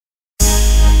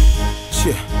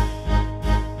Shit.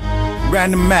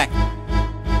 Random Mac.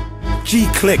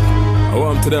 G-Click. I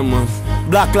want to them, man.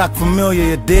 Block familiar,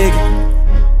 you dig?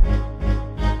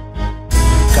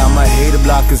 Got my hater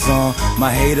blockers on, my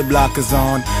hater blockers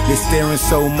on. They staring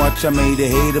so much, I made a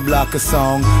hater blocker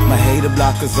song. My hater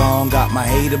blockers on, got my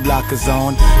hater blockers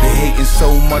on. They hating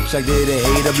so much, I did a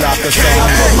hater blocker song. I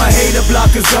put my hater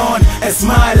blockers on and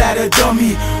smile at a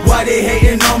dummy. Why they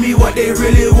hating on me, what they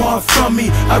really want from me.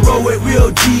 I roll with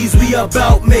real G's, we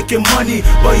about making money.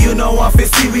 But you know I'm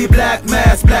fishy, we black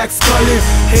mask, black sculling.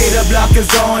 Hater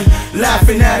blockers on,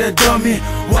 laughing at a dummy.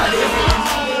 Why they hating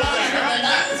on me?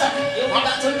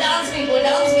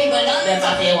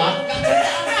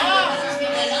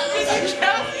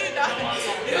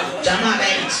 Jama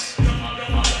bass,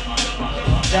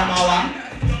 Jama one,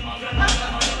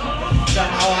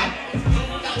 Jama one.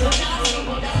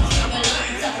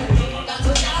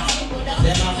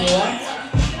 Jama four,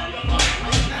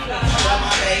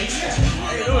 Jama bass,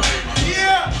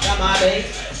 Jama bass.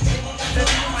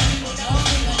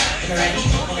 You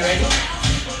ready?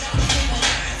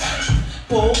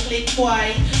 Pull, click,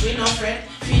 boy, we no fret.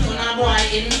 Feet on a boy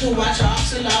into a sharp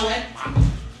silhouette.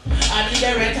 I be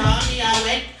the red army, I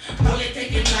wet. Pull it,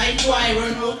 take it light, boy,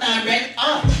 run out and red.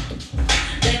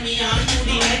 Then me on to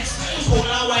the next. Hold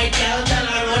a white girl, tell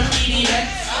her run to the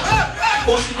next.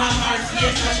 Posting a heart,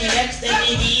 yes, now she next. Then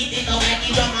me beat it up like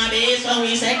he drum my bass when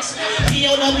we sex.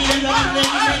 P.O.W. them love, then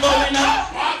we say going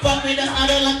up. Fuck with us, I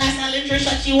don't like that silent trick,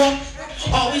 shut you up.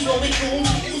 Always roll with goons,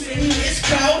 who's in this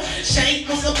crowd. Shake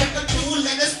us up at the tool,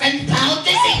 let us spend pound,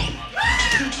 they sing.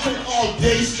 All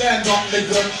day stand up,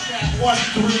 nigga. 1,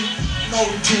 3, no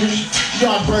 2.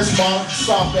 Young burst mom,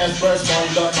 soft ass burst mom,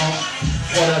 you don't know.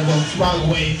 Whatever, wrong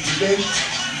way, baby.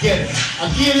 Get it. I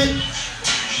get it.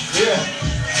 Yeah.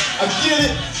 I get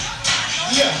it.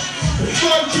 Yeah.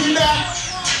 Run to that.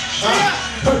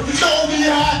 You know we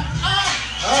hot.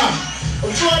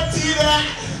 Run to that.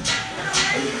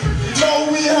 You know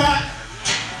we hot.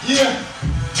 Yeah.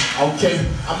 Okay,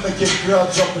 I make your girl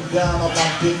jumping down on my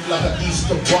dick like an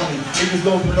Easter bunny. Niggas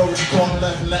looking over the corner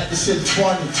laughing like this shit's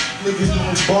funny. Niggas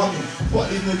doing bunny. What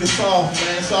these niggas soft,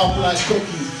 man? Soft like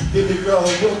cookies. Give the girl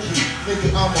a rookie. Nigga,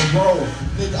 I'm a bro.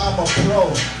 Nigga, I'm a pro.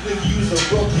 Nigga, use a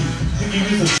rookie. Nigga,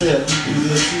 use a tip. You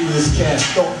be a serious cat.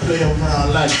 Don't play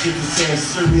around like Jiggy saying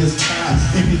serious time.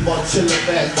 You be more chillin'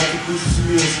 back like you do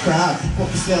serious crime. What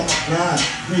you say on my grind?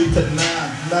 Read to 9.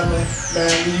 Remember,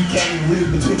 man, you can't even read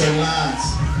between the lines.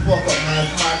 Fuck up, man,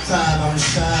 it's my time, I'm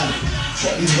shining.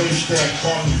 Fuck these waist that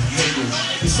funny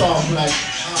niggas. It's all like,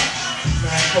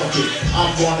 man, fuck it. I'm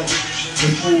gonna get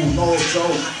the fool, no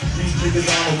joke. These niggas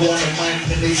on the one of mine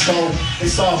and they show. They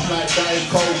soft like Diet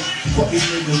Coke. Fuck these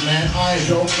niggas, man, I ain't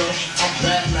Joker. I'm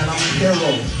Batman, I'm a hero.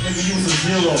 Nigga, use a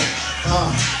 0.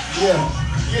 Yeah,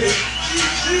 get it.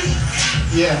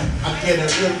 Yeah, I get it.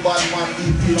 Everybody my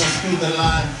EP don't speak the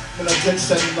line. When I just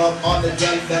setting up on the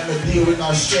jelly that we deal with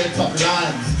our straight up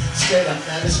lines. Straight up,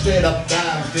 man, it's straight up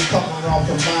dimes. They coming off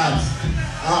the minds.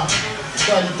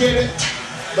 So you get it?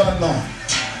 Don't know.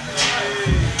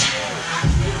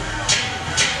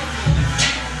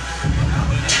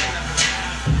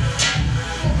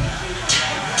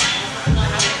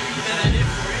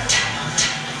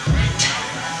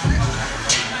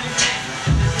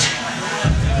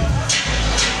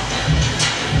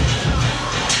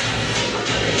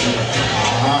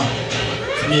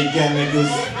 Me again,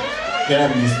 niggas.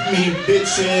 Get me,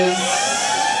 bitches.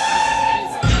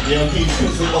 Yeah, he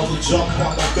pissing about to jump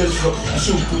on my bishop.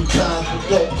 Shoot 2 times, but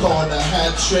don't call it a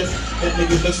hat trick. That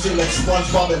nigga looks like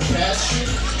SpongeBob and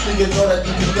Patrick. Niggas know that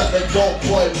niggas got that dope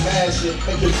boy magic.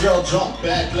 Make your girl jump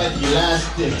back like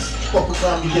elastics. Fuck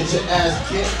around, you get your ass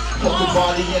kicked. Put your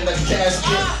body in the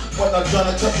casket. When I'm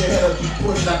gonna cut your head up, you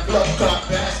put in that blood clot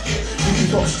basket. You can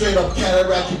come straight up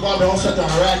cataract, you probably don't set the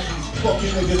Iraqis. Fuck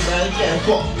you niggas, man, you can't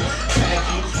fuck me.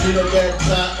 Packy, with a red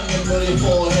dot on your money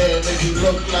forehead, make you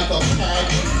look like a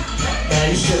packy. Man,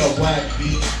 you shit a whack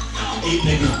beat. 8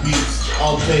 niggas beats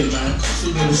all day, man.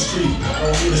 Sit in the street, I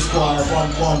don't need a squad, I run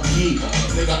 1 beat.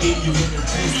 Nigga, I eat you in your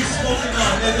teeth. What you smoking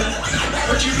on, nigga?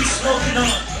 What you be smoking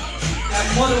on? That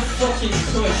motherfucking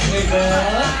KUSH, nigga.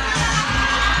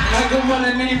 And I go by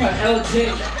the name of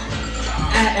LJ.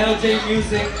 At LJ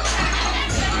Music.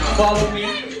 Follow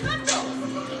me.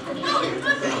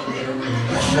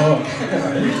 Fuck.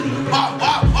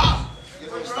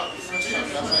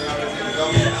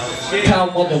 How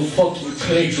motherfucking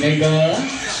click, nigga.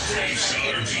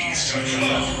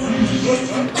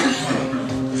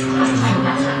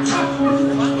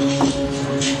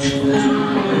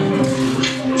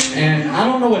 And I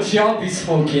don't know what y'all be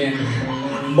smoking,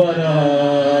 but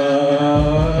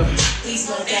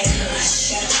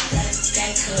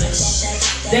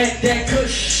That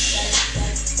KUSH.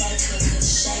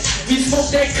 We smoke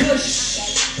that KUSH.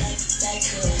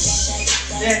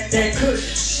 That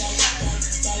KUSH.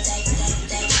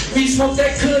 We smoke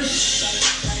that KUSH.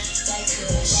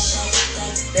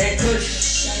 That KUSH.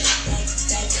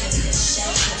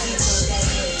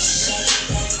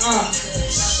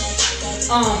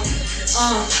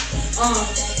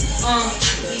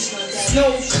 No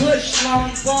KUSH,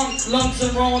 long bump, lumps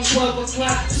around 12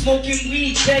 o'clock. Smoking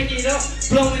weed, bag it up,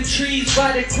 blowing trees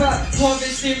by the crop.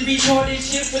 Harvesting retarded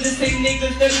shit for the same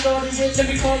niggas that started it. Let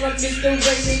me call up Mr.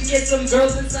 Ray and get some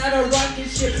girls inside a rocket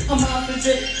shit. I'm off of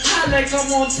it, high like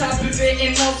I'm on top of it.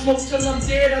 And I'll smoke till I'm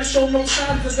dead, I show no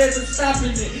signs of ever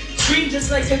stopping it. Green just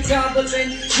like a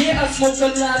goblin, yeah I smoke a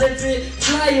lot of it.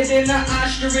 Flyer than an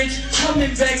ostrich,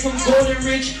 coming back from Golden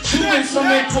Ridge, doing some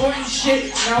important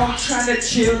shit. Now I'm trying to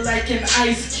chill like an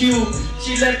Ice Cube.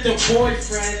 She left her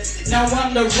boyfriend, now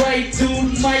I'm the right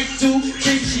dude. Might do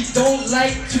things she don't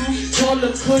like to. Call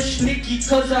her KUSH Nikki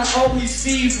cause I always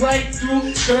see right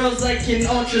through girls like an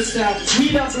ultrasound.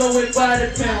 Weed I blow it by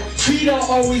the pound, weed are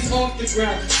always off the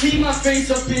ground. See my face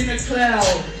up in the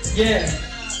cloud, yeah.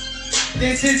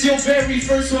 This is your very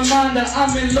first reminder.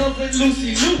 I'm in love with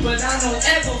Lucy Lou, but I don't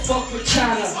ever fuck with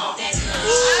China.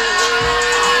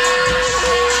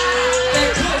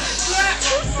 That KUSH.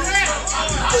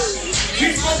 We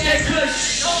smoke that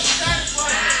KUSH.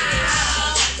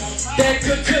 That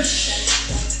KUSH.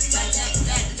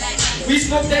 We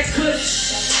smoke that KUSH.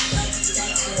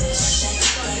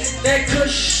 That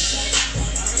KUSH.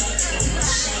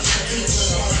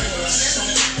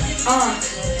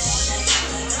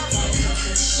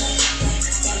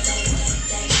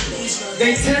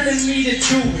 They telling me to do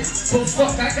it, but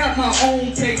fuck, I got my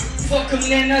own pace. Fuck them,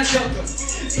 then I duck them.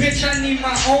 Bitch, I need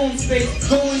my own space.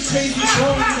 Going crazy,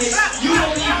 blowing it. You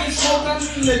don't even smoke, I'm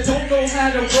in the don't know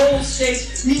how to roll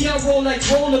stakes. Me, I roll like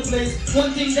rollerblades.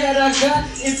 One thing that I got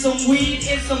is some weed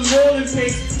and some rolling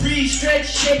paste. Breathe, stretch,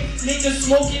 shake. Niggas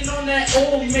smoking on that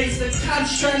old mace. The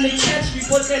cops trying to catch me,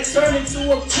 but that turned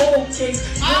into a cold case.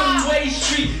 One-way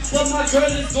street, but my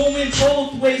girl is going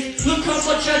both ways. Look how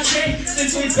much I changed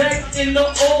since we back in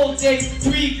the old days.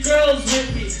 3 girls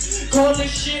with me. Call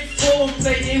this shit full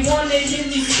play. They wanna hear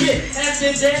me spit.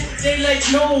 After that, they like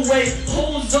no way.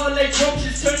 Hoes are like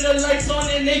roaches. Turn the lights on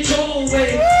and they go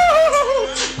away.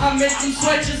 I make them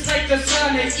sweat just like a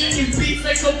sauna. Eating beats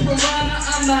like a piranha.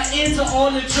 I'm not into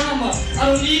all the drama. I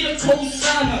don't need a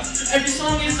co-signer. Every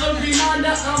song is a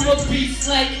reminder. I'm a beast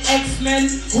like X-Men.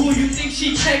 Who you think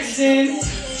she texting?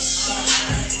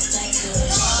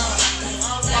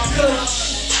 KUSH.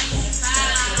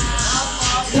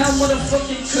 Tell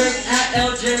motherfucking click at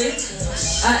LJ.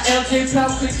 At LJ Pal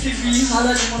Click TV.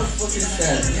 Holla at the motherfucking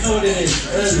stat. You know what it is.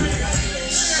 Early.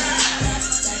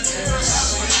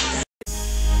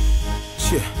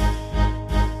 Shit.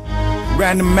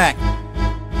 Random Mac.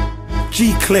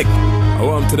 G-Click. I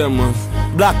want to them, man.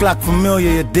 Block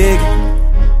familiar, you dig?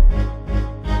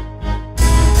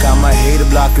 Got my hater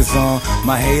blockers on,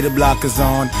 my hater blockers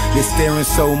on. They're staring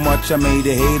so much I made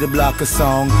a hater blocker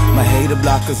song. My hater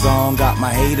blockers on, got my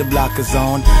hater blockers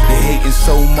on. They hating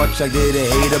so much I did a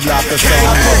hater blocker song.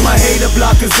 I put my hater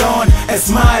blockers on and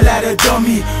smile at a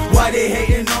dummy. Why they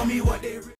hating on me?